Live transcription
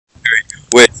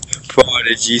with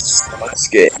Prodigy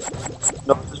Sasuke.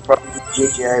 No, this is probably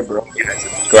JJI, bro. Yeah,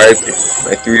 subscribe to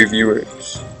my 3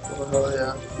 viewers. Oh,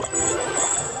 yeah.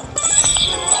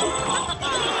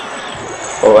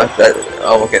 Oh, that's that.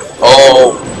 Oh, okay.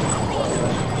 Oh,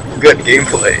 good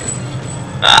gameplay.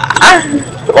 Ah.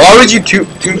 Why would you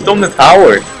tombstone the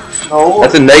tower? No.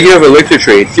 That's a negative elixir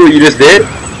trade. See what you just did?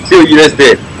 See what you just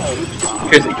did?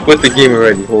 Chris, you quit the game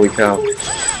already. Holy cow.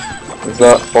 It's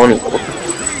not funny.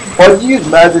 Why did you use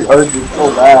magic archers so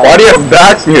bad? Why do you have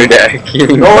bats in your deck?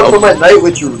 No, it's on my night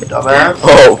with you, dumbass.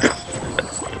 Oh.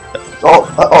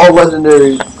 All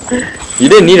legendary. You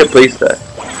didn't need a playset.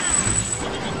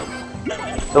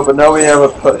 No, but now we have a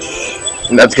push.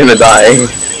 And that's gonna die.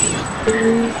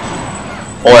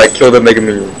 Oh, I killed the Mega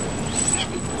Minion.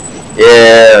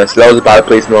 Yeah, so that was a bad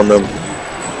placement on them.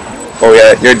 Oh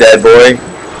yeah, you're dead, boy.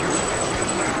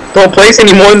 Don't place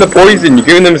any more in the poison. You're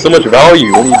giving them so much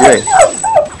value. What are you doing?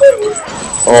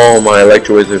 Oh my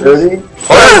Electro Wizard. Ready?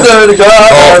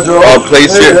 Oh,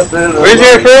 place it. Where's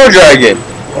your Pharaoh Dragon?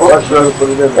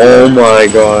 Oh my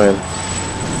god.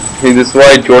 See, this is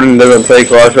why Jordan doesn't play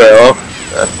Clash Royale.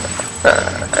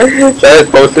 That is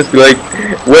supposed to be like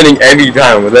winning every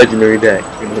time with legendary deck.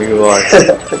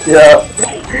 Yeah.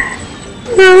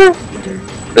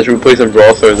 That should play some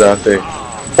Brawl Stars after.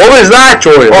 What was that,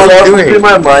 Jordan? Oh, what are you that doing? was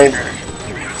my mind.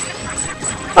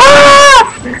 Ah!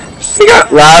 He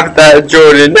got laughed at,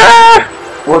 Jordan. Ah!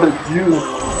 What did you?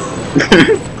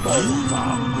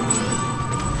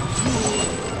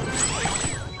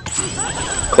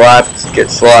 Clapped, get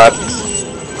slapped.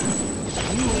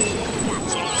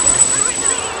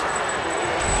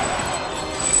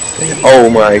 Oh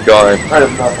my god.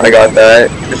 I got that.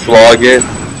 Just log it.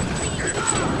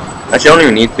 Actually, I don't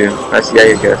even need to. Actually,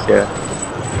 yeah, I guess, yeah.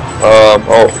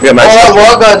 Oh, we got magic. Oh,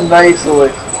 well done, nice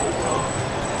elixir.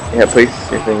 Yeah, place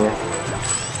your thing here.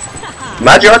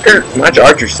 Magic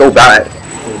Archer's so bad.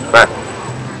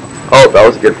 Oh, that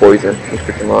was a good poison. We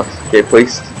freaking lost. Okay,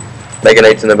 placed. Mega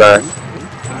Knight's in the back.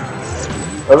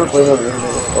 Ever played on the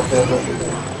okay.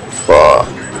 Fuck.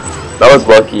 That was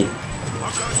lucky.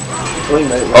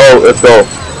 Oh, let's go.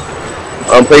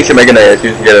 Place your Mega Knight as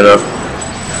soon as you get enough.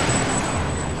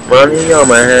 Money on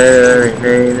my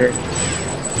head.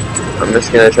 I'm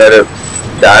just gonna try to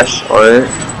dash on it.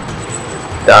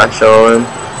 Dash on.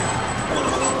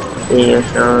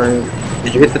 Dash on.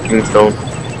 Did you hit the tombstone?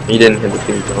 You didn't hit the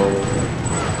tombstone.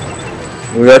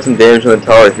 We got some damage on the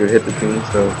tower if you hit the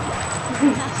tombstone.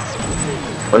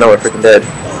 Oh no, we're freaking dead.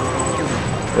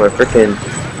 We're freaking.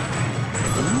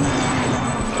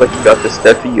 Like you got the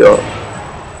Steffi up.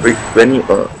 Freak Benny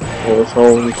up. Oh, so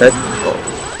we had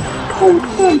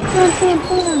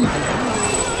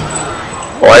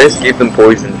Oh, I just gave them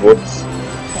poison. Whoops.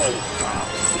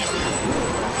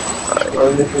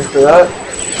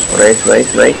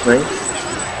 Nice.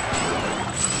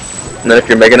 And then if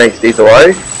your Mega Knight stays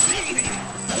alive,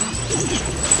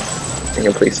 you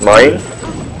can place mine.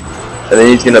 And then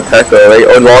he's gonna peck away.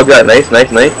 Oh, log that. Nice.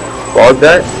 Log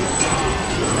that.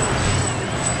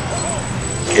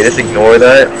 Okay, just ignore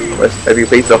that. If you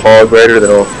place a hog rider,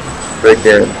 then I'll break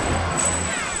in.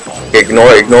 Okay,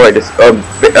 ignore it. Just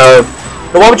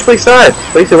no, why would you place that?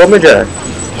 Place a Lumberjack.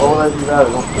 Oh, let's do that.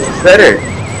 It's better.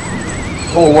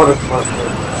 Oh, what a smart play.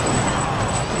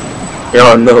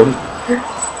 Yeah, no.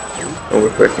 Oh,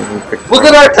 we're freaking. Look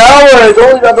at our tower! It's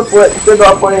only got the play. It's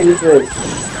not playing this thing.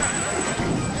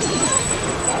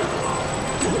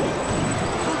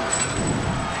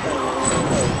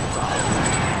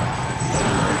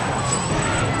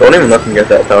 Don't even let them get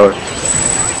that tower.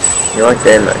 You're like,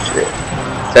 damn that shit.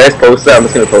 Should I just post that? I'm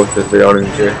just gonna post this video, I don't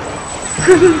even care.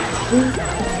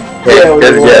 Yeah, we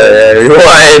won. Yeah, we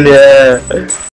won, yeah.